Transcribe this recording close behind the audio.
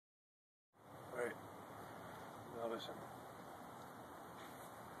prison.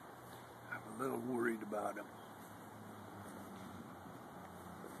 I'm a little worried about him.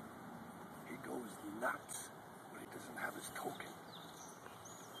 He goes nuts when he doesn't have his token.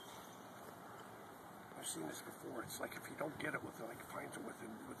 I've seen this before. It's like if you don't get it within, like, finds it within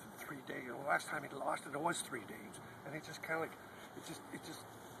 3 days. The last time he lost it, it was 3 days, and it just kind of like it just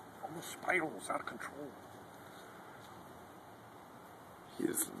almost spirals out of control. He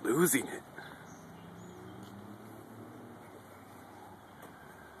is losing it.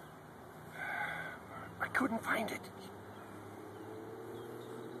 I couldn't find it.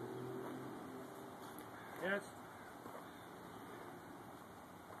 Yes.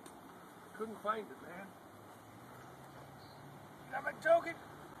 Couldn't find it, man. Got my token?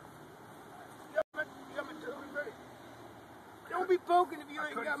 You got my token, buddy? Don't be poking if you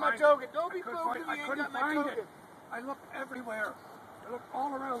ain't got my token. Don't be poking if you ain't got my token. I looked everywhere. I looked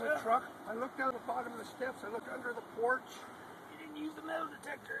all around the truck. I looked down the bottom of the steps. I looked under the porch. You didn't use the metal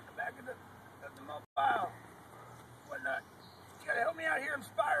detector in the back of the mobile. Whatnot. You gotta help me out here. I'm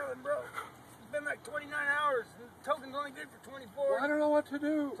spiraling, bro. It's been like 29 hours. The token's only good for 24. Well, I don't know what to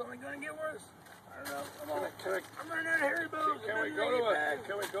do. It's only gonna get worse. I don't know. I'm running out of Haribo's. Can we go to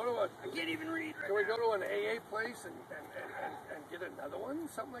a? I can't even read right Can we now. go to an AA place and get another one?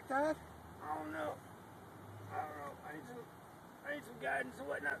 Something like that? I don't know. I need some guidance and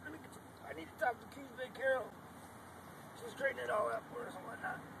whatnot. I need to talk to Tuesday Carol. She's straightening it all out for us and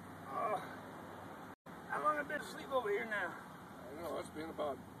whatnot. How long have I been asleep over here now? I don't know. It's been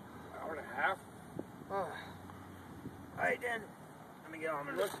about an hour and a half. All right, then. Let me get on.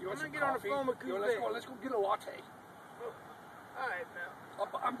 I'm gonna get on the phone with Tuesday. Let's go get a latte. All right, now.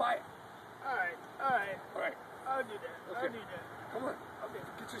 I'm by it. All right. I'll do that. Okay. I'll do that. Come on. Okay.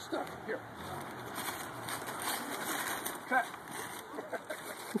 Get your stuff. Here. Cut.